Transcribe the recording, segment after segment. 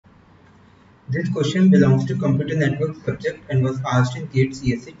This question belongs to Computer Network subject and was asked in GATE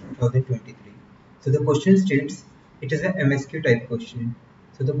CSE 2023. So the question states, it is a MSQ type question.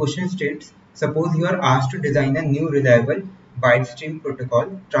 So the question states, suppose you are asked to design a new reliable byte-stream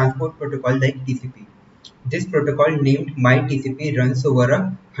protocol, transport protocol like TCP. This protocol named myTCP runs over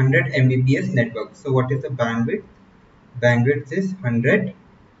a 100 Mbps network. So what is the bandwidth? Bandwidth is 100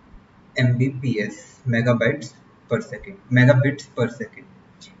 Mbps, megabits per second,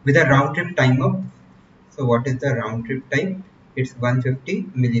 with a round trip time of, so what is the round trip time? It's 150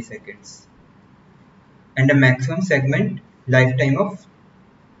 milliseconds, and a maximum segment lifetime of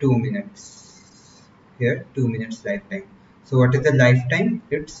 2 minutes. Here 2 minutes lifetime. So what is the lifetime?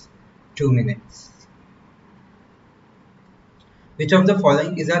 It's 2 minutes. Which of the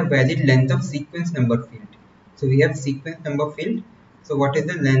following is our valid length of sequence number field? So we have sequence number field. So what is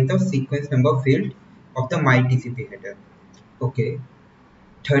the length of sequence number field of the myTCP header? Okay,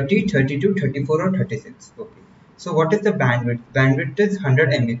 30, 32, 34 or 36. Okay. So what is the bandwidth? Bandwidth is 100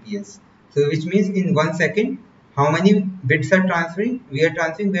 Mbps. So which means in 1 second, how many bits are transferring? We are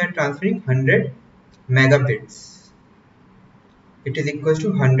transferring 100 megabits. It is equal to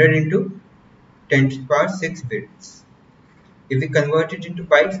 100 into 10 to the power 6 bits. If we convert it into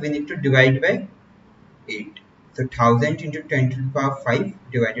bytes, we need to divide by 8. So 1000 into 10 to the power 5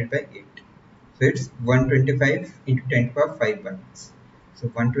 divided by 8. So it's 125 into 10 to the power 5 bytes. So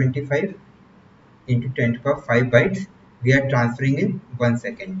 125 into 10 to the power 5 bytes we are transferring in 1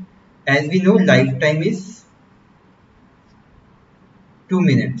 second. As we know, lifetime is 2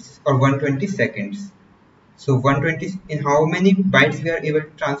 minutes or 120 seconds. So 120, in how many bytes we are able to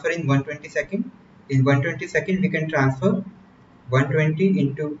transfer in 120 seconds? In 120 seconds we can transfer 120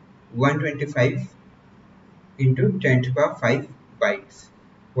 into 125 into 10 to the power 5 bytes.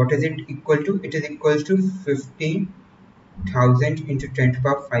 What is it equal to? It is equal to 15,000 into 10 to the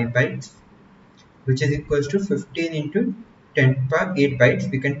power 5 bytes, which is equals to 15 into 10 to the power 8 bytes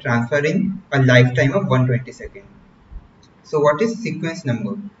we can transfer in a lifetime of 120 seconds. So what is sequence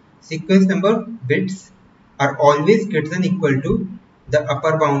number? Sequence number bits are always greater than equal to the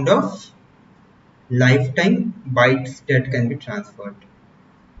upper bound of lifetime bytes that can be transferred,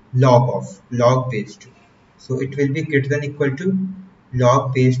 log base 2. So it will be greater than equal to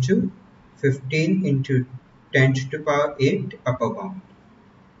log base 2 15 into 10 to the power 8 upper bound.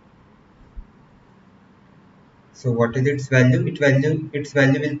 So what is its value? Its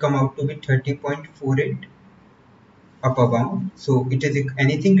value will come out to be 30.48 upper bound. So it is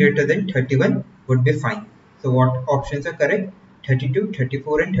anything greater than 31 would be fine. So what options are correct? 32,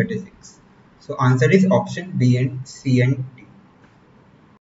 34 and 36. So answer is option B and C and D.